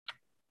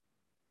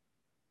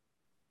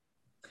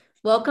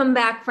Welcome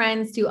back,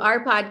 friends, to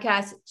our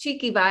podcast,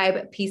 Cheeky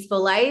Vibe,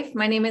 Peaceful Life.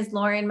 My name is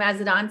Lauren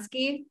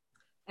Mazadonsky.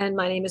 And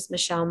my name is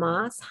Michelle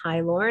Moss.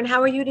 Hi, Lauren.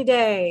 How are you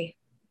today?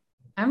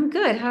 I'm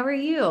good. How are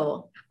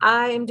you?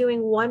 I am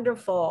doing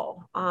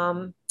wonderful.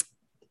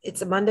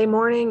 It's a Monday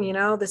morning.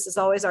 This is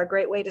always our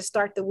great way to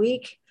start the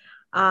week.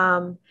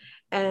 Um,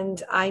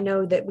 and I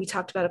know that we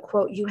talked about a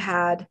quote you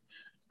had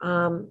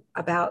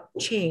about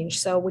change.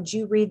 So would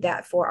you read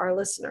that for our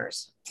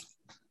listeners?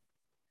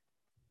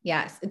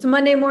 Yes, it's a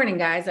Monday morning,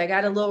 guys. I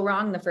got a little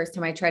wrong the first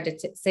time I tried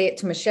to say it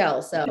to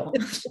Michelle. So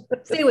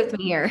stay with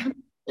me here.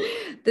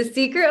 The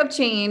secret of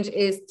change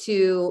is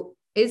to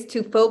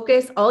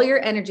focus all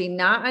your energy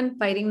not on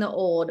fighting the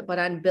old, but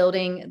on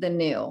building the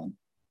new.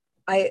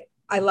 I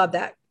love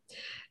that.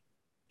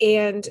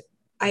 And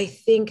I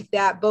think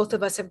that both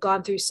of us have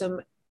gone through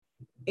some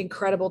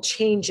incredible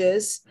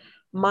changes.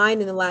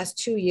 Mine in the last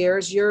 2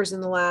 years, yours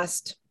in the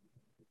last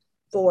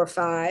 4 or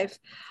 5,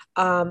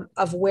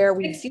 of where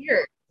we 6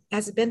 years.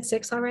 Has it been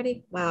 6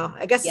 already? Wow.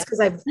 I guess Yeah.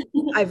 it's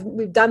because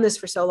we've done this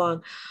for so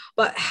long,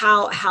 but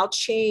how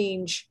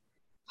change,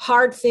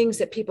 hard things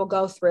that people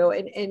go through.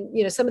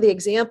 And some of the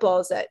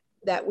examples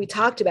that we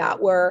talked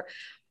about were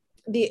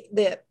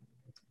the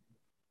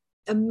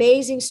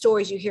amazing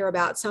stories you hear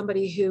about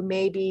somebody who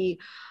maybe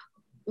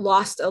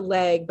lost a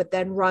leg, but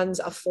then runs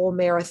a full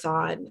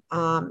marathon.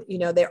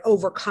 They're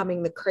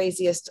overcoming the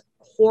craziest,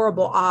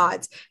 horrible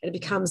odds, and it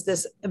becomes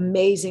this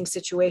amazing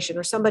situation.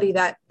 Or somebody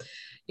that,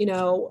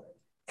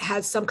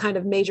 has some kind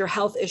of major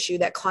health issue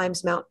that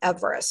climbs Mount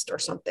Everest or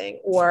something,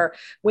 or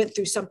went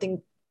through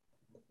something.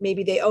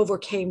 Maybe they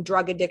overcame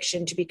drug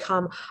addiction to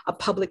become a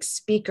public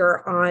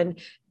speaker on,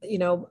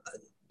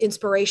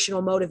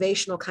 inspirational,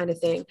 motivational kind of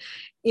thing.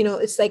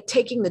 It's like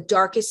taking the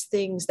darkest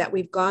things that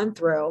we've gone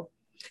through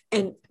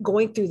and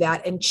going through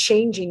that and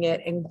changing it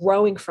and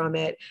growing from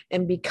it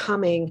and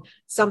becoming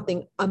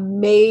something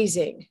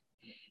amazing.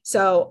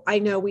 So I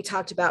know we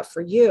talked about,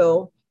 for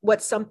you,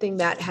 what's something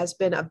that has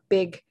been a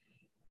big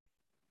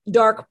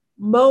dark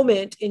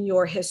moment in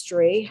your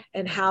history,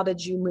 and how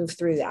did you move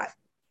through that?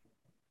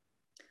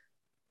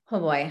 Oh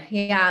boy.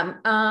 Yeah.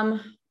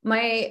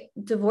 My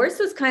divorce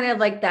was kind of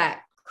like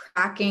that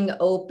cracking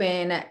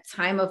open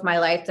time of my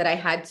life that I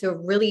had to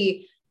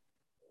really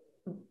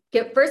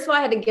first of all,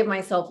 I had to give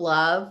myself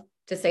love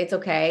to say it's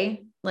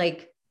okay.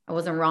 Like I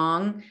wasn't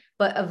wrong,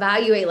 but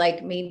evaluate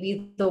like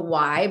maybe the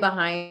why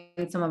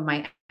behind some of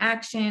my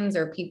actions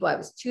or people I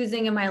was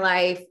choosing in my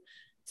life.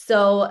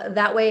 So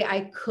that way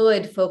I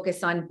could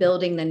focus on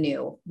building the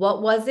new.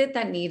 What was it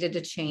that needed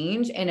to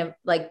change and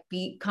like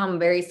become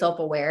very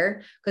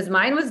self-aware? Because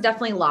mine was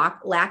definitely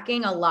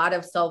lacking a lot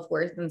of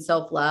self-worth and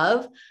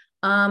self-love.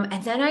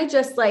 And then I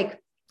just like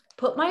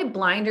put my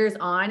blinders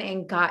on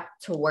and got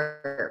to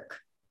work.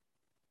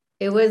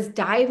 It was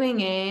diving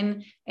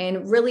in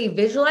and really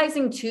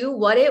visualizing too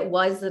what it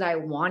was that I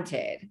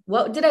wanted.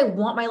 What did I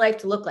want my life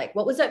to look like?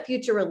 What was that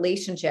future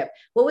relationship?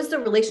 What was the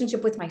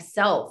relationship with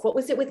myself? What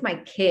was it with my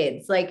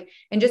kids? Like,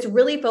 and just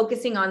really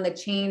focusing on the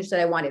change that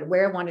I wanted,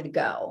 where I wanted to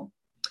go.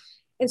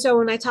 And so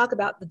when I talk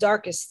about the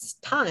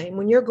darkest time,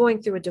 when you're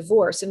going through a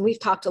divorce, and we've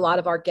talked to a lot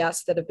of our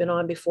guests that have been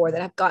on before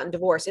that have gotten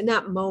divorced, in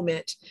that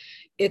moment,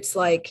 it's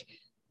like,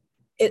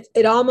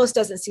 it almost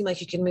doesn't seem like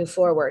you can move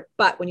forward.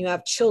 But when you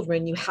have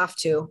children, you have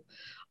to.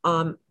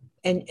 Um,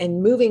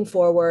 and moving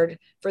forward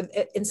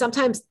and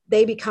sometimes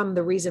they become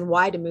the reason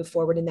why to move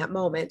forward in that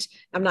moment.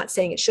 I'm not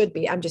saying it should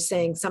be. I'm just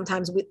saying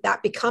sometimes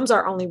that becomes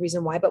our only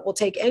reason why, but we'll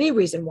take any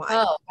reason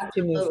why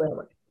to move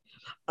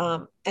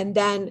forward. And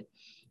then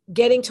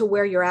getting to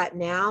where you're at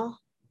now,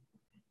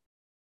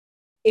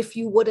 if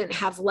you wouldn't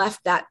have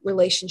left that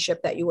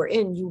relationship that you were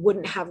in, you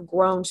wouldn't have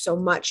grown so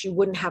much. You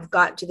wouldn't have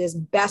gotten to this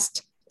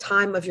best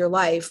time of your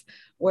life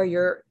where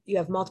you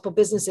have multiple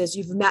businesses,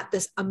 you've met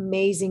this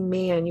amazing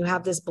man, you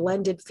have this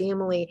blended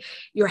family,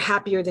 you're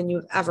happier than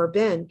you've ever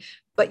been,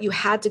 but you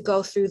had to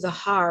go through the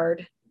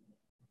hard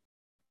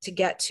to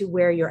get to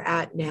where you're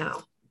at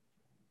now.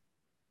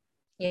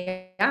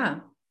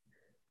 Yeah.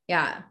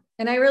 Yeah.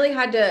 And I really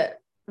had to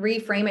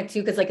reframe it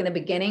too. Cause like in the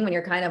beginning, when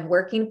you're kind of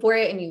working for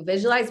it and you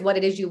visualize what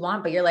it is you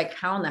want, but you're like,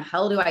 how in the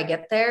hell do I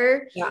get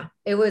there? Yeah.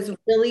 It was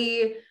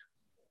really,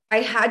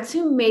 I had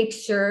to make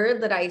sure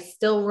that I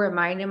still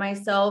reminded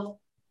myself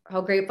how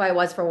grateful I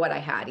was for what I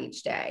had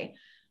each day.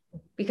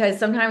 Because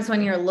sometimes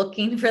when you're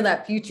looking for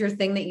that future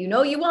thing that you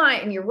know you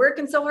want and you're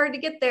working so hard to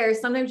get there,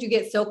 sometimes you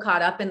get so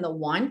caught up in the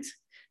want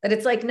that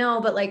it's like, no,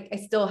 but like I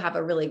still have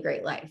a really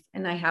great life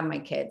and I have my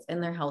kids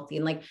and they're healthy,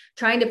 and like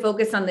trying to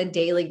focus on the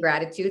daily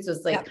gratitudes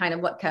was like kind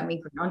of what kept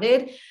me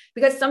grounded,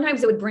 because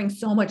sometimes it would bring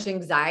so much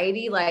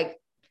anxiety. Like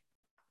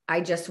I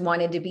just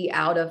wanted to be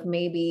out of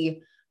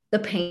maybe the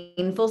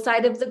painful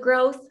side of the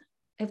growth,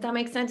 if that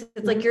makes sense.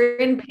 It's like you're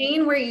in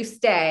pain where you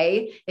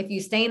stay, if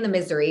you stay in the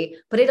misery,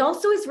 but it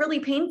also is really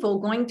painful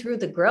going through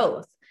the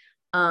growth.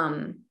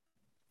 But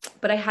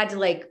I had to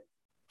like,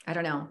 I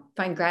don't know,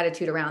 find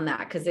gratitude around that,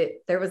 because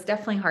there was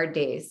definitely hard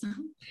days.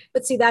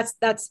 But see,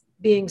 that's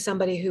being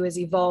somebody who has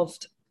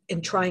evolved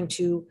in trying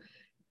to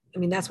I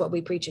mean, that's what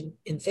we preach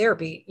in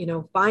therapy,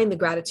 find the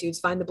gratitudes,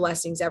 find the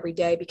blessings every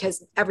day,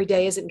 because every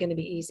day isn't going to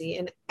be easy.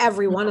 And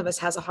every one of us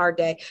has a hard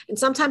day. And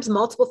sometimes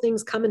multiple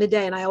things come in a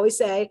day. And I always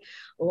say,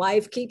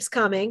 life keeps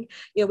coming.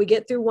 We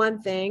get through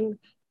one thing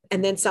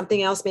and then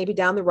something else maybe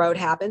down the road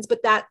happens,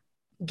 but that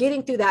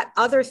getting through that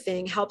other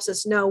thing helps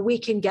us know we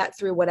can get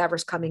through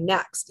whatever's coming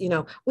next.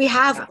 We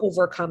have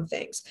overcome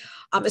things,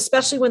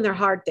 especially when they're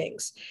hard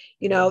things.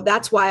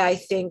 That's why I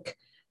think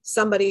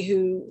somebody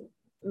who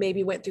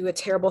maybe went through a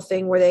terrible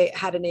thing where they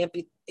had an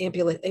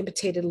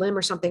amputated limb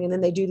or something, and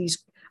then they do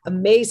these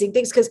amazing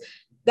things because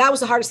that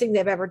was the hardest thing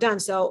they've ever done.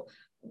 So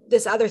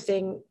this other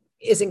thing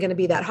isn't going to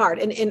be that hard.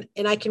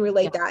 And I can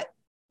relate that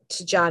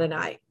to John and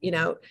I.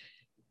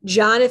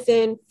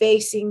 Jonathan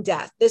facing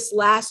death. This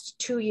last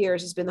 2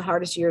 years has been the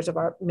hardest years of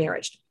our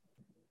marriage.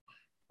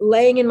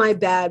 Laying in my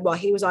bed while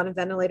he was on a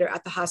ventilator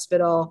at the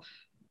hospital,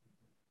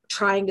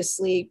 trying to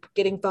sleep,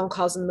 getting phone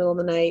calls in the middle of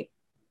the night,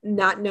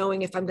 not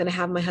knowing if I'm going to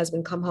have my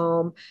husband come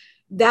home.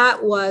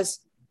 That was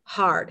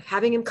hard.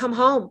 Having him come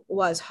home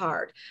was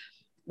hard.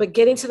 But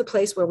getting to the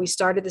place where we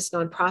started this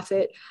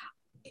nonprofit,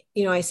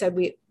 I said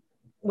we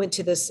went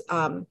to this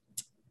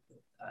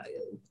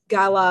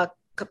gala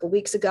a couple of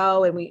weeks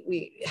ago, and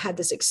we had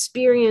this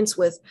experience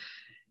with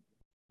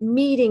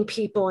meeting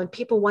people and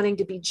people wanting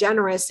to be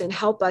generous and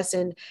help us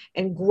and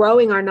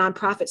growing our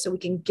nonprofit so we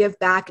can give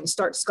back and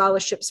start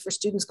scholarships for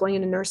students going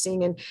into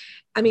nursing. And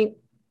I mean,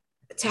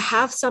 to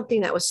have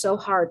something that was so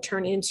hard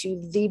turn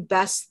into the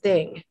best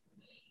thing,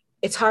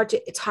 it's hard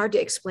to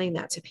explain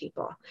that to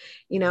people.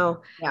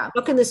 How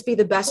can this be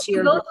the best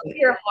year?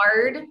 You're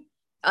hard.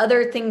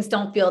 Other things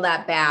don't feel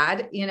that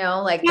bad,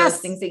 like those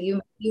things that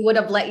you would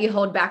have let you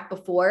hold back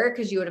before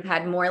because you would have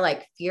had more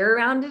like fear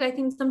around it. I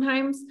think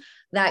sometimes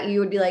that you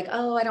would be like,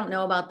 oh, I don't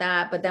know about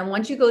that. But then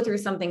once you go through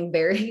something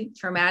very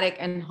traumatic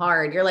and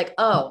hard, you're like,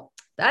 oh,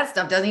 that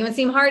stuff doesn't even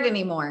seem hard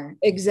anymore.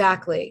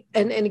 Exactly.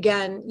 And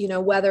again,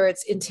 whether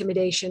it's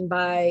intimidation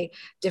by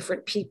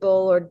different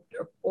people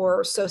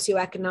or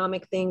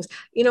socioeconomic things,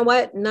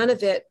 what? None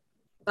of it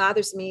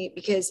bothers me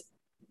because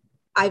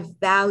I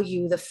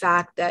value the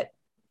fact that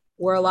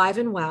we're alive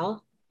and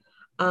well.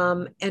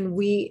 And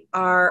we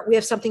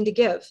have something to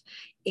give.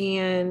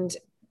 And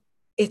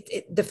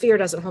the fear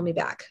doesn't hold me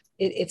back.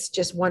 It's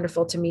just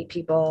wonderful to meet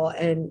people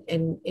and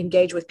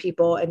engage with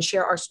people and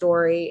share our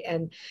story.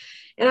 And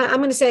I'm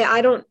going to say,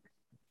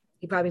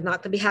 he probably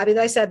not going to be happy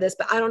that I said this,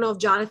 but I don't know if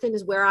Jonathan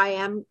is where I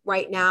am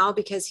right now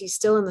because he's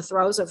still in the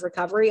throes of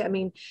recovery. I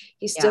mean,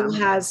 he still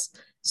has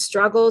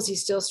struggles. He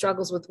still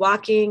struggles with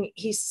walking.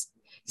 He's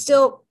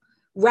still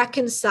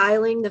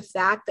reconciling the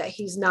fact that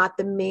he's not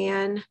the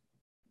man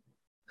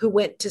who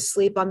went to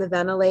sleep on the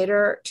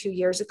ventilator 2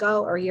 years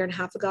ago or a year and a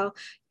half ago.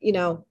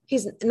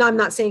 I'm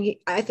not saying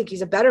I think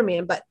he's a better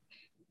man, but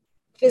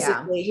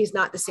physically he's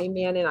not the same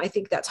man. And I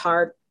think that's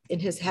hard in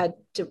his head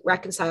to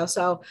reconcile.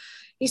 So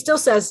he still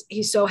says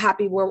he's so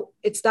happy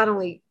it's not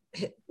only,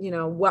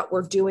 what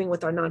we're doing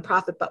with our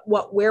nonprofit,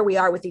 but where we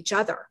are with each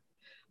other,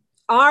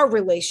 our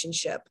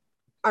relationship,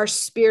 our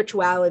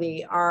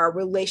spirituality, our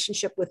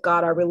relationship with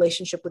God, our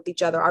relationship with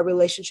each other, our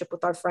relationship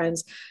with our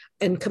friends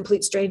and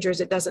complete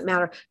strangers. It doesn't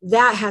matter.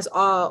 That has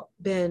all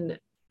been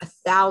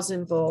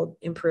 1,000-fold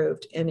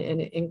improved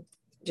and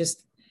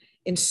just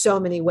in so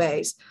many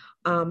ways.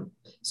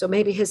 So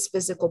maybe his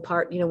physical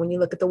part, when you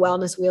look at the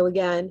wellness wheel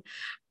again,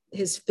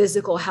 his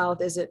physical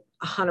health isn't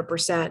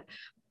 100%.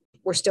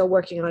 We're still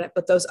working on it,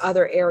 but those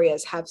other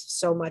areas have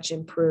so much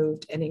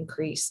improved and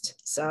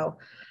increased. So,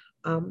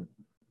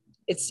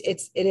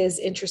 it is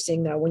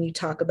interesting though, when you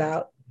talk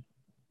about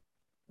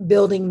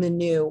building the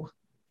new,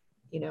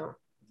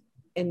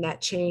 and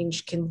that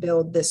change can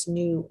build this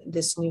new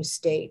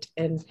state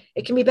and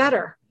it can be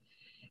better.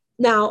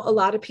 Now, a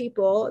lot of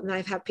people, and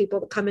I've had people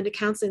that come into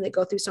counseling that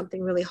go through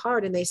something really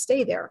hard and they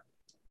stay there.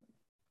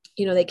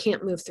 They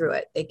can't move through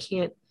it.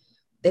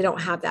 They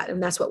don't have that.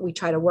 And that's what we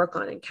try to work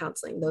on in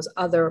counseling, those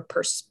other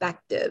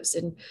perspectives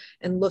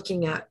and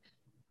looking at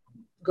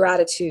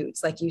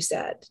gratitudes, like you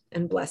said,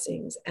 and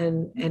blessings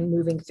and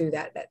moving through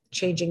that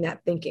changing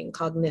that thinking,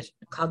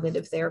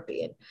 cognitive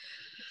therapy. And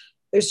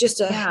there's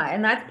just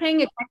and that's paying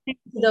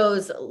attention to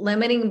those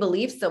limiting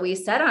beliefs that we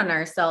set on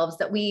ourselves,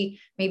 that we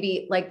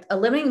maybe like a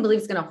limiting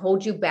belief is going to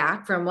hold you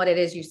back from what it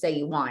is you say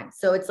you want.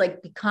 So it's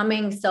like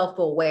becoming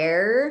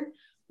self-aware.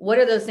 What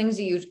are those things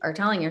that you are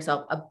telling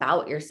yourself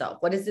about yourself?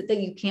 What is it that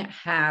you can't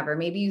have, or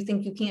maybe you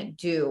think you can't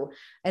do?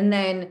 And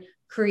then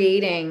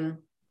creating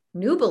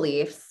new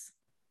beliefs,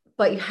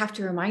 but you have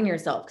to remind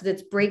yourself because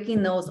it's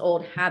breaking those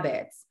old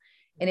habits.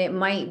 And it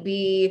might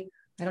be,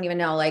 I don't even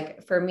know,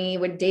 like for me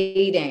with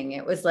dating,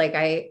 it was like,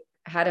 I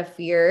had a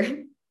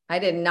fear. I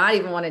did not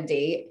even want to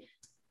date.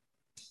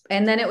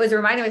 And then it was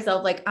reminding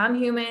myself, like, I'm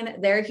human,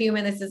 they're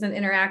human. This is an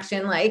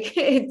interaction. Like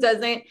it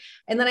doesn't.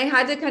 And then I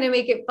had to kind of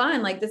make it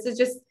fun. Like, this is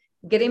just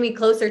getting me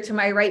closer to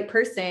my right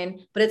person,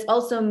 but it's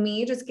also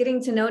me just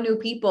getting to know new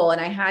people. And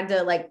I had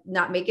to like,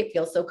 not make it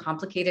feel so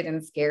complicated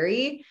and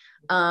scary.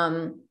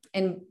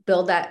 And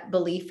build that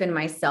belief in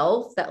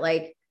myself that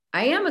like,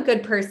 I am a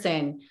good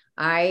person.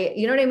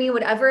 You know what I mean?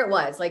 Whatever it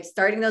was, like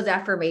starting those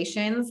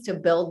affirmations to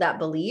build that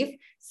belief.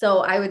 So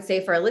I would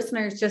say for our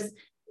listeners, just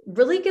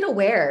really get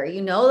aware.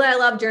 You know that I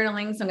love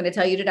journaling. So I'm going to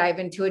tell you to dive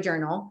into a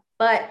journal,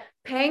 but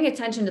paying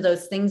attention to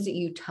those things that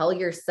you tell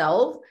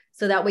yourself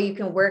so that way you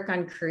can work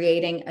on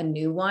creating a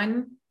new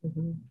one.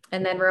 Mm-hmm.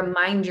 And then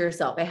remind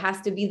yourself, it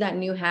has to be that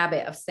new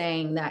habit of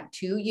saying that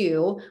to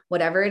you,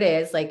 whatever it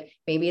is. Like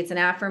maybe it's an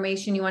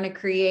affirmation you want to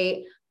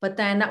create, but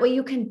then that way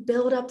you can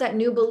build up that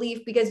new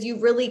belief because you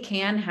really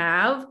can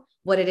have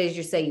what it is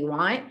you say you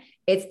want.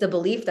 It's the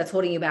belief that's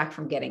holding you back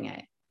from getting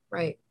it.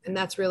 Right. And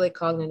that's really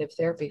cognitive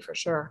therapy for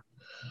sure.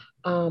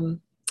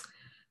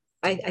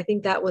 I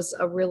think that was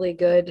a really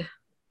good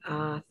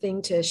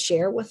thing to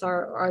share with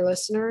our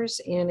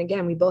listeners. And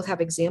again, we both have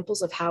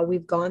examples of how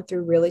we've gone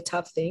through really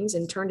tough things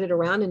and turned it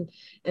around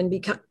and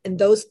become, and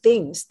those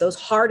things, those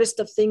hardest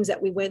of things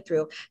that we went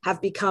through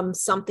have become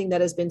something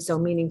that has been so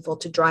meaningful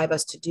to drive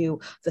us to do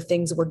the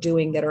things we're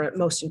doing that are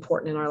most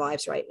important in our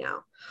lives right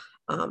now.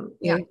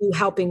 You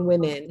helping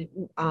women,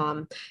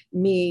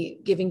 me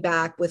giving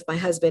back with my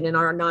husband and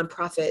our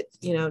nonprofit,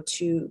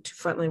 to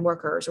frontline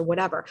workers or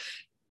whatever.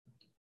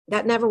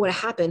 That never would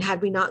have happened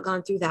had we not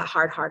gone through that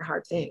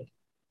hard thing.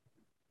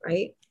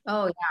 Right.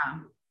 Oh yeah.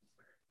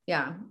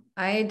 Yeah.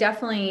 I'm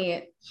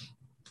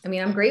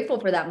grateful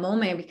for that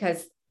moment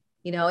because,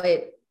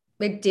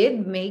 it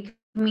did make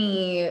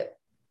me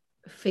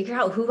figure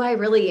out who I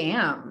really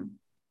am.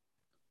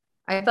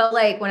 I felt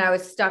like when I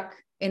was stuck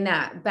in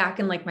that back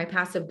in like my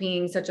past of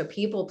being such a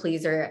people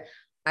pleaser,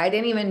 I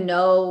didn't even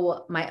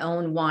know my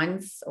own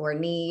wants or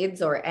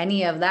needs or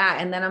any of that.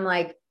 And then I'm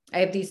like, I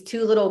have these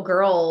two little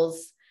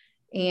girls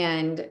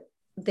and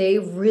they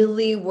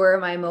really were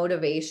my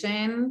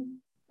motivation.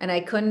 And I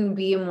couldn't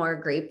be more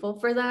grateful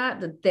for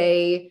that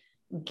they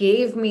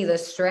gave me the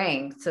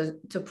strength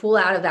to pull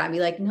out of that and be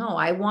like, no,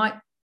 I want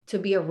to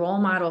be a role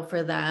model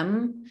for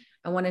them.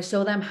 I want to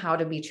show them how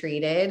to be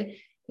treated.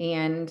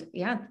 And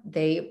yeah,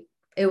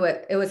 it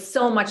was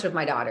so much of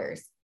my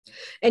daughters.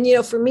 And,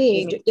 for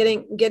me,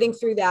 getting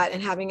through that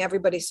and having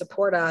everybody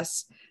support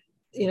us,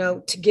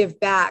 to give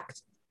back,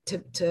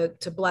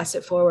 to bless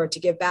it forward, to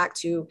give back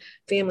to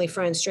family,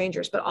 friends,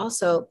 strangers. But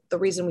also the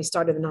reason we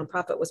started the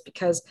nonprofit was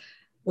because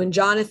when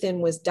Jonathan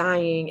was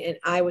dying and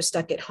I was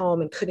stuck at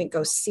home and couldn't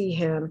go see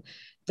him,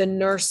 the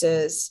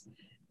nurses,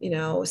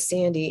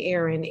 Sandy,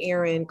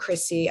 Aaron,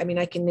 Chrissy, I mean,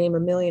 I can name a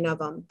million of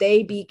them.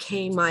 They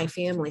became my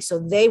family. So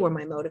they were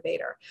my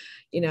motivator.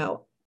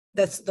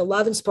 That's the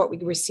love and support we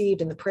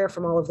received and the prayer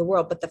from all over the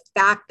world. But the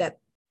fact that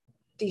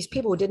these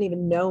people who didn't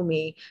even know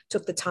me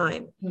took the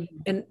time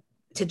and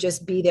to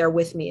just be there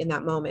with me in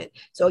that moment.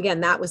 So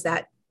again, that was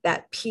that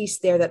piece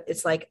there that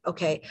it's like,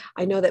 okay,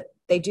 I know that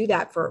they do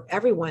that for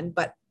everyone,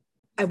 but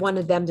I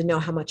wanted them to know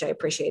how much I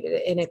appreciated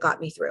it. And it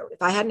got me through.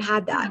 If I hadn't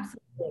had that,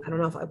 I don't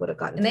know if I would have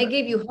gotten through. And they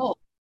gave you hope.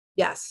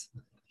 Yes.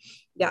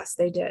 Yes,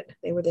 they did.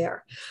 They were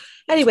there.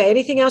 Anyway,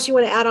 anything else you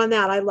want to add on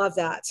that? I love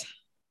that.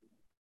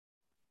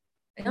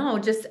 No,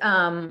 just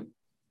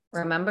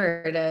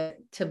remember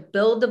to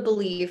build the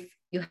belief,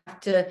 you have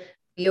to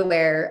be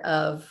aware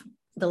of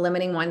the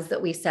limiting ones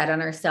that we set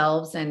on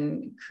ourselves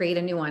and create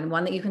a new one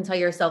that you can tell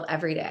yourself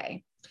every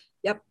day.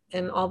 Yep.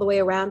 And all the way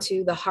around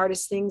to the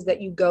hardest things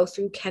that you go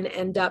through can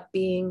end up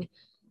being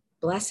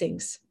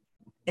blessings.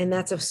 And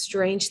that's a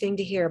strange thing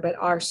to hear, but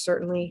are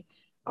certainly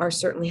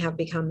have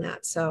become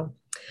that. So,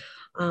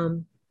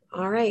 all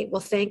right.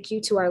 Well, thank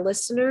you to our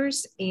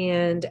listeners.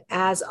 And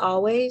as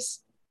always,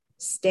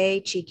 stay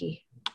cheeky.